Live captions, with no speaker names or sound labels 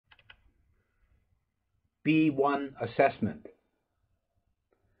B1 assessment.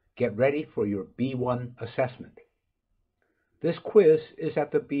 Get ready for your B1 assessment. This quiz is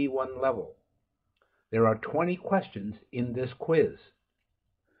at the B1 level. There are 20 questions in this quiz.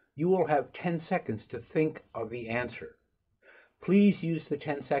 You will have 10 seconds to think of the answer. Please use the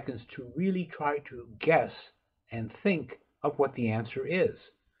 10 seconds to really try to guess and think of what the answer is.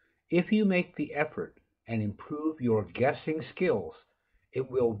 If you make the effort and improve your guessing skills, it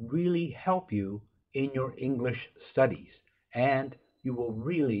will really help you in your English studies, and you will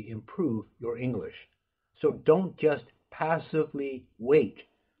really improve your English. So don't just passively wait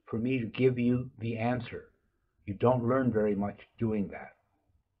for me to give you the answer. You don't learn very much doing that.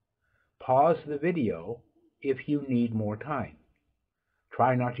 Pause the video if you need more time.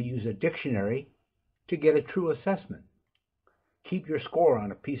 Try not to use a dictionary to get a true assessment. Keep your score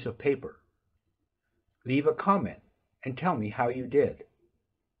on a piece of paper. Leave a comment and tell me how you did.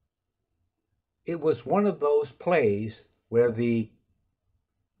 It was one of those plays where the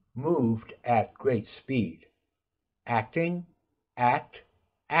moved at great speed. Acting, act,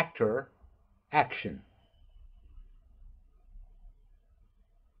 actor, action.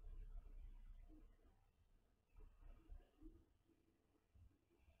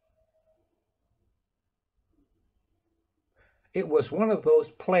 It was one of those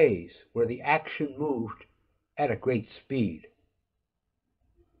plays where the action moved at a great speed.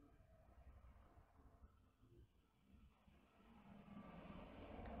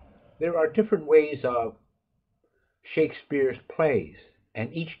 There are different ways of Shakespeare's plays,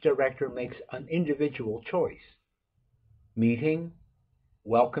 and each director makes an individual choice. Meeting,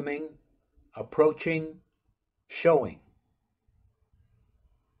 welcoming, approaching, showing.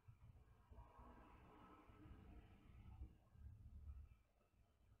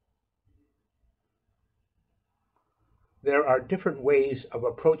 There are different ways of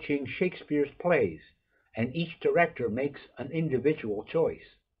approaching Shakespeare's plays, and each director makes an individual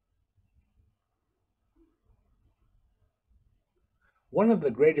choice. One of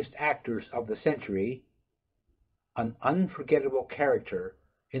the greatest actors of the century, an unforgettable character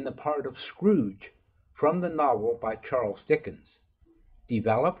in the part of Scrooge from the novel by Charles Dickens,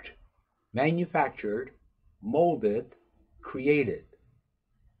 developed, manufactured, molded, created.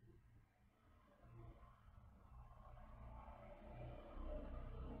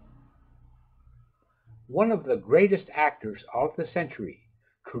 One of the greatest actors of the century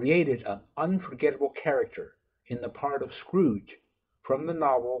created an unforgettable character in the part of Scrooge from the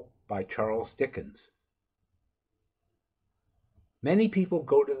novel by Charles Dickens. Many people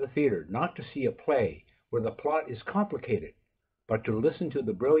go to the theater not to see a play where the plot is complicated, but to listen to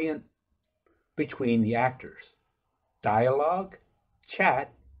the brilliant between the actors. Dialogue,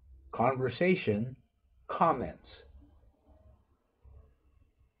 chat, conversation, comments.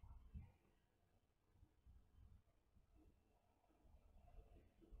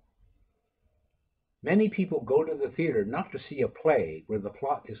 Many people go to the theater not to see a play where the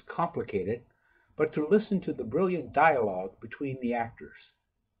plot is complicated, but to listen to the brilliant dialogue between the actors.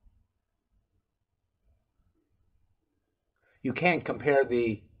 You can't compare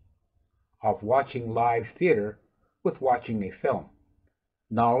the of watching live theater with watching a film.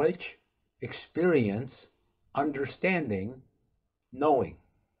 Knowledge, experience, understanding, knowing.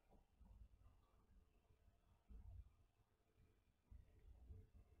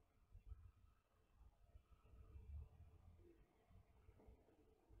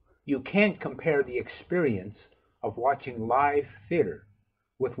 You can't compare the experience of watching live theater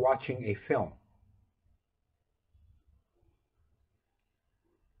with watching a film.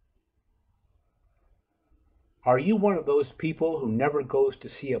 Are you one of those people who never goes to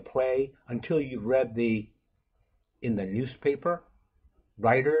see a play until you've read in the newspaper,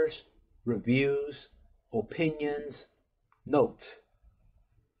 writers, reviews, opinions, notes?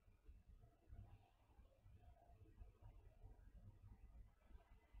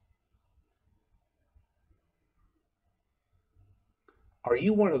 Are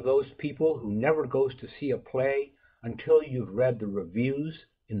you one of those people who never goes to see a play until you've read the reviews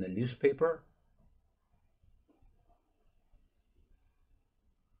in the newspaper?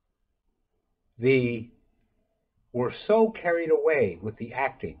 Were so carried away with the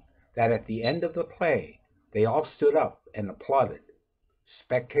acting that at the end of the play they all stood up and applauded.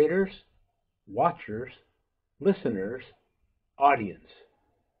 Spectators, watchers, listeners, audience.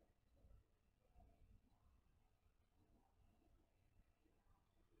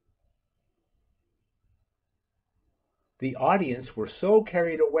 The audience were so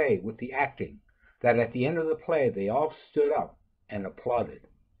carried away with the acting that at the end of the play they all stood up and applauded.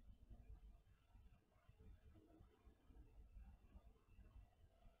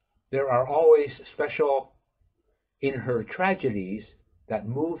 There are always special in her tragedies that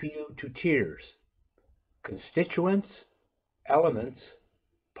move you to tears. Constituents, elements,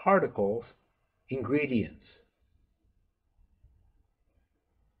 particles, ingredients.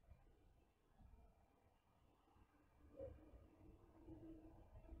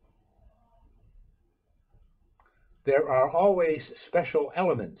 There are always special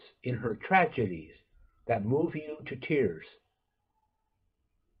elements in her tragedies that move you to tears.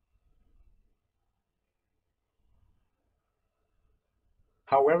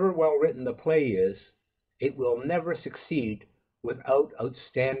 However well written the play is, it will never succeed without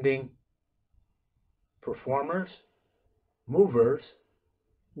outstanding performers, movers,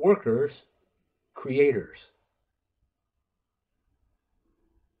 workers, creators.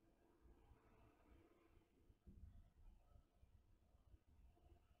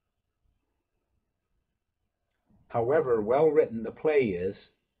 However well written the play is,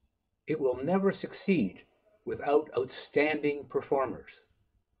 it will never succeed without outstanding performers.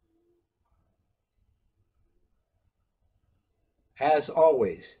 As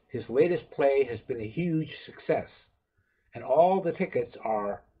always, his latest play has been a huge success, and all the tickets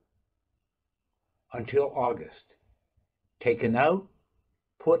are until August. Taken out,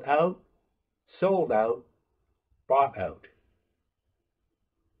 put out, sold out, bought out.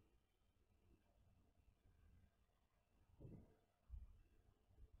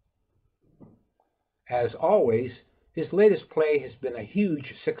 As always, his latest play has been a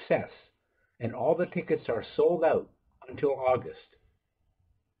huge success, and all the tickets are sold out until August.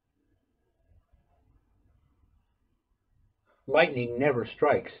 Lightning never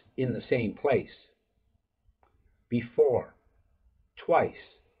strikes in the same place. Before, twice,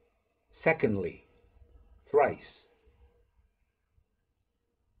 secondly, thrice.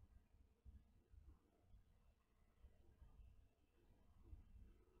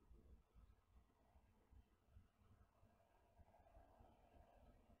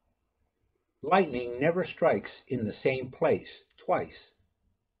 Lightning never strikes in the same place twice.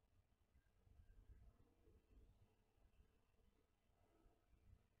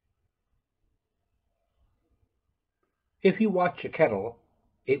 If you watch a kettle,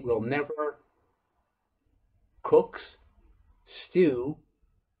 it will never cooks, stew,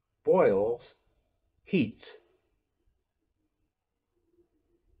 boils, heats.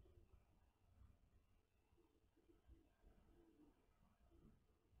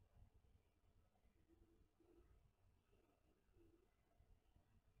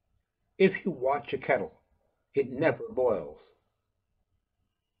 If you watch a kettle, it never boils.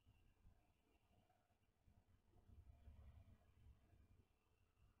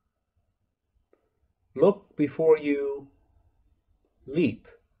 Look before you leap,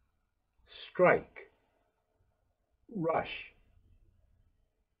 strike, rush,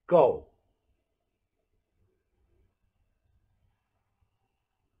 go.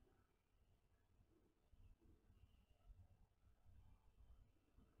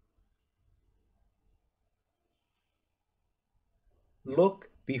 Look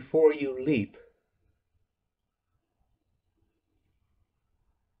before you leap.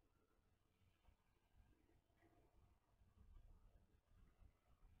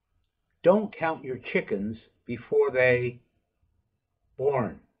 Don't count your chickens before they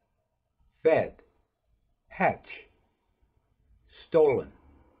born, fed, hatch, stolen.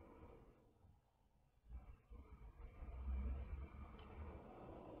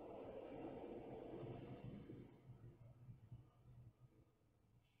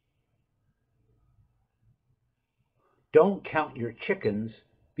 Don't count your chickens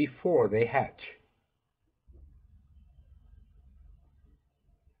before they hatch.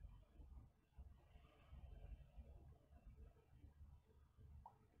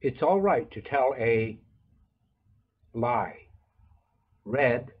 It's all right to tell a lie.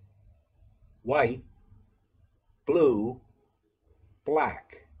 Red, white, blue,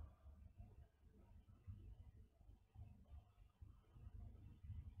 black.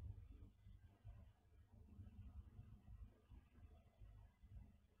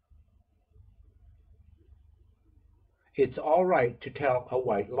 It's all right to tell a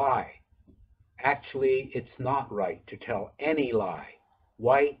white lie. Actually, it's not right to tell any lie,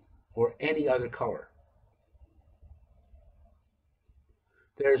 white or any other color.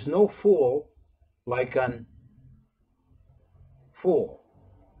 There's no fool like an fool.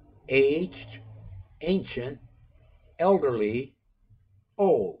 Aged, ancient, elderly,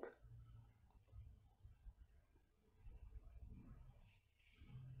 old.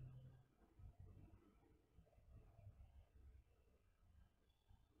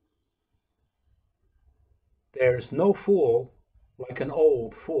 There's no fool like an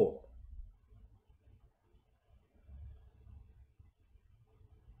old fool.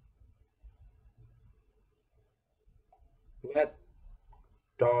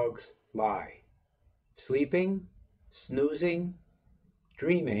 dogs lie? Sleeping, snoozing,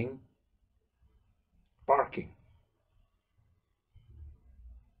 dreaming, barking.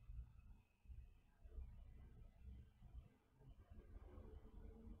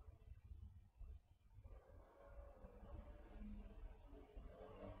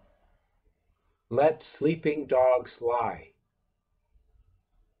 Let sleeping dogs lie.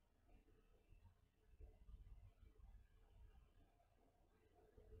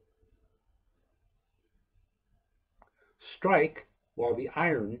 Strike while the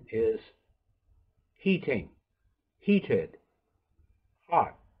iron is heating, heated,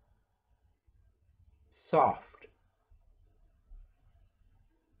 hot, soft.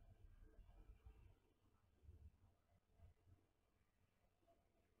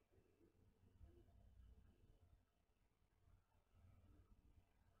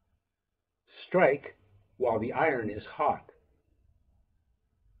 Strike while the iron is hot.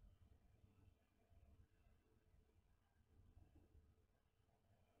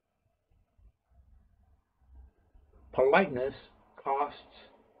 Politeness costs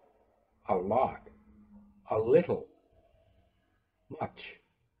a lot, a little, much,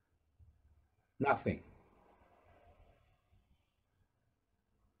 nothing.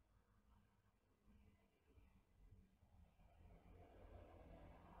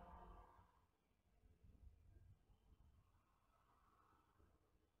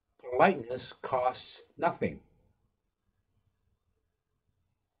 Politeness costs nothing.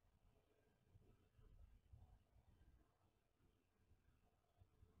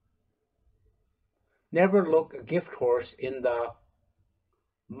 Never look a gift horse in the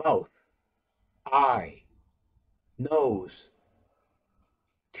mouth, eye, nose,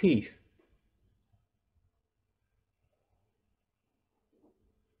 teeth.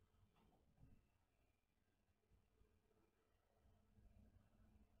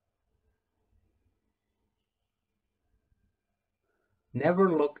 Never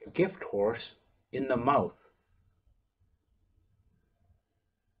look a gift horse in the mouth.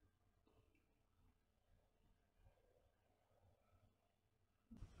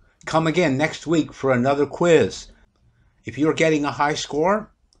 Come again next week for another quiz. If you're getting a high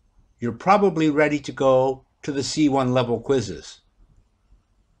score, you're probably ready to go to the C1 level quizzes.